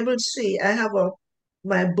 they will see I have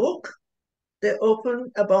my book. They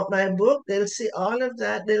open about my book. They'll see all of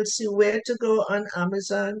that. They'll see where to go on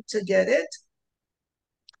Amazon to get it.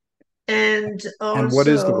 And And what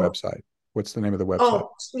is the also, website? What's the name of the website? oh,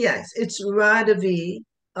 yes, it's Radavie,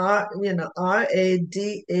 RADAVIE,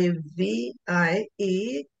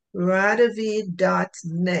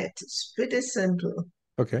 Radavie.net. It's pretty simple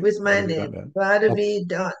Okay, with my name, RADAVIE.net. I'll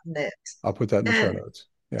Radavie.net. I'll put that in the show And notes.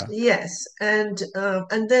 Yeah. yes, and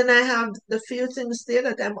then I have the few things there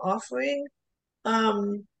that I'm offering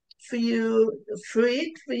um for you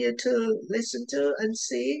free for you to listen to and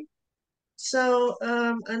see. So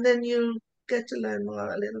and then you get to learn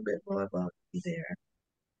more a little bit more about me there.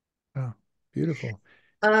 Oh, beautiful.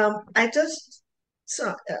 I just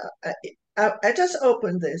so I just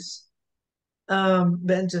opened this,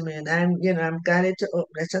 Benjamin. I'm guided to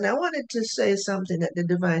open this, and I wanted to say something that the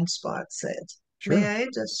Divine Spot said. May Sure. I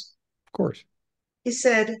just? Of course. He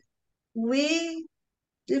said, "We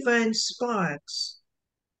divine sparks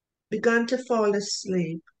began to fall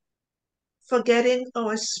asleep, forgetting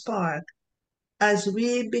our spark as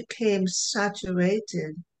we became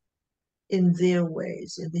saturated in their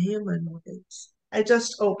ways, in the human ways." I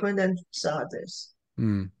just opened and saw this.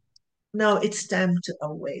 Mm. Now it's time to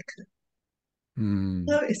awaken. Mm.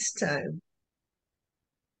 Now it's time.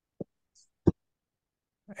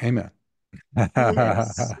 Amen.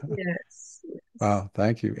 Yes, yes. Wow,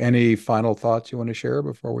 thank you. Any final thoughts you want to share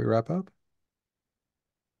before we wrap up?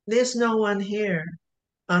 There's no one here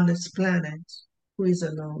on this planet who is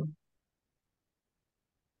alone.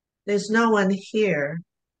 There's no one here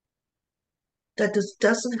that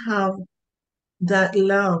doesn't have that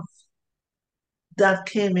love that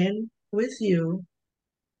came in with you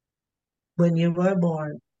when you were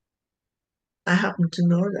born. I happen to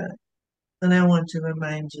know that, and I want to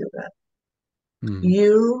remind you that Mm.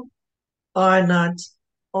 you are not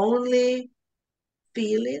only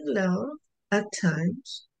feeling love at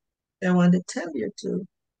times. I want to tell you to,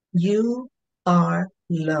 you are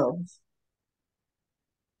love.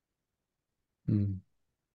 Mm,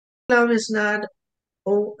 Love is not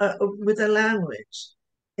with a language,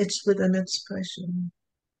 it's with an expression.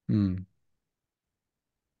 mm,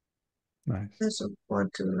 nice. That's what I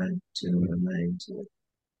want to remind you.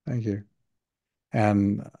 Thank you.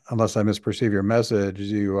 And unless I misperceive your message,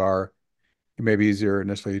 you may be easier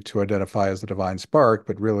initially to identify as the divine spark,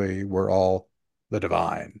 but really we're all the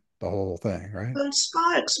divine, the whole thing, right? Well,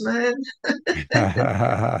 sparks, man.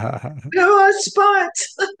 There are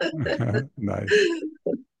sparks. Nice.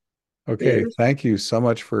 Okay, Beautiful. thank you so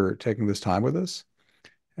much for taking this time with us.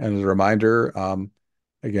 And as a reminder,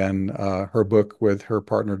 again, her book with her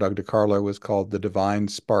partner Doug DeCarlo was called The Divine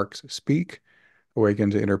Sparks Speak: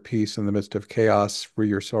 Awaken to Inner Peace in the Midst of Chaos, Free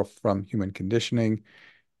Yourself from Human Conditioning.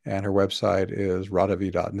 And her website is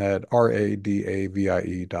radavie.net,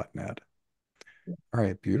 radavie.net. All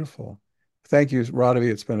right, beautiful. Thank you, Radavie.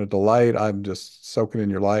 It's been a delight. I'm just soaking in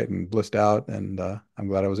your light and blissed out, and I'm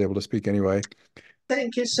glad I was able to speak anyway.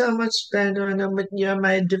 Thank you so much, Brandon. You're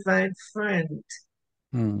my divine friend.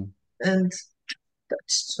 Hmm. And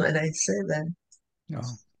that's when I say that.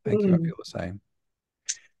 Oh, thank you. I Mm. feel the same.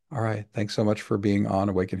 All right. Thanks so much for being on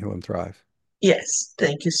Awaken, Heal, and Thrive. Yes,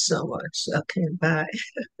 thank you so much. Okay, bye.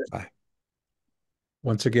 Bye.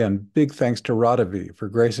 Once again, big thanks to Radavie for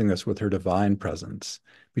gracing us with her divine presence.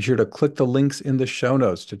 Be sure to click the links in the show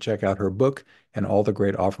notes to check out her book and all the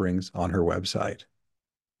great offerings on her website.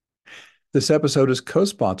 This episode is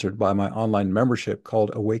co-sponsored by my online membership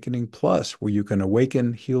called Awakening Plus, where you can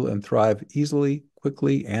awaken, heal, and thrive easily,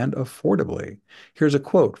 quickly, and affordably. Here's a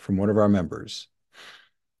quote from one of our members.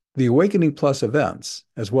 The Awakening Plus events,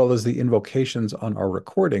 as well as the invocations on our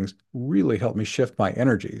recordings, really help me shift my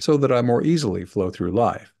energy so that I more easily flow through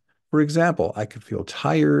life. For example, I could feel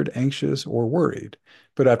tired, anxious, or worried,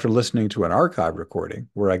 but after listening to an archive recording,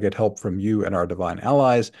 where I get help from you and our divine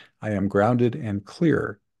allies, I am grounded and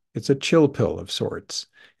clear. It's a chill pill of sorts,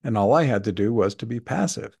 and all I had to do was to be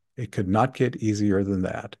passive. It could not get easier than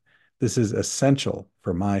that. This is essential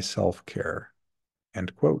for my self-care.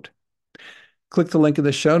 End quote. Click the link in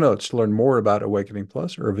the show notes to learn more about Awakening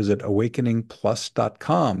Plus or visit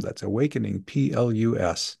awakeningplus.com. That's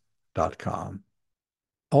awakeningplus.com.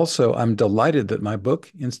 Also, I'm delighted that my book,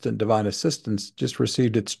 Instant Divine Assistance, just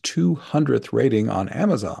received its 200th rating on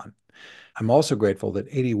Amazon. I'm also grateful that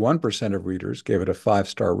 81% of readers gave it a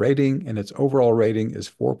 5-star rating, and its overall rating is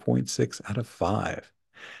 4.6 out of 5.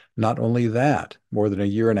 Not only that, more than a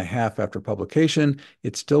year and a half after publication,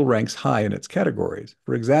 it still ranks high in its categories.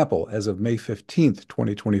 For example, as of May 15th,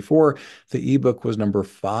 2024, the ebook was number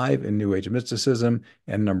 5 in New Age mysticism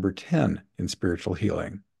and number 10 in spiritual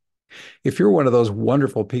healing. If you're one of those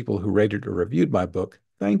wonderful people who rated or reviewed my book,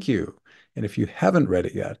 thank you. And if you haven't read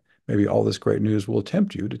it yet, maybe all this great news will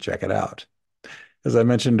tempt you to check it out. As I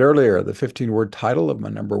mentioned earlier, the 15-word title of my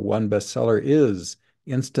number 1 bestseller is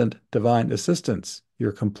Instant Divine Assistance,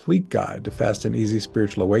 your complete guide to fast and easy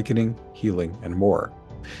spiritual awakening, healing, and more.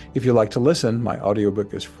 If you like to listen, my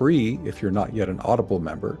audiobook is free if you're not yet an Audible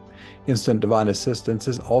member. Instant Divine Assistance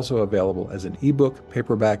is also available as an ebook,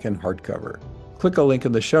 paperback, and hardcover. Click a link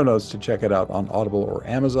in the show notes to check it out on Audible or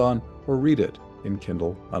Amazon, or read it in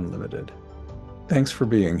Kindle Unlimited. Thanks for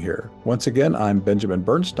being here. Once again, I'm Benjamin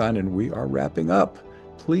Bernstein, and we are wrapping up.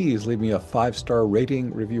 Please leave me a 5-star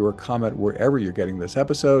rating, review, or comment wherever you're getting this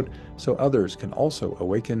episode so others can also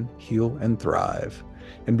awaken, heal, and thrive.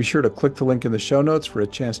 And be sure to click the link in the show notes for a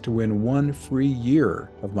chance to win 1 free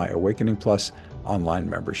year of my Awakening Plus online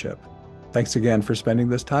membership. Thanks again for spending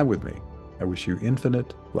this time with me. I wish you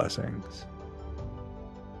infinite blessings.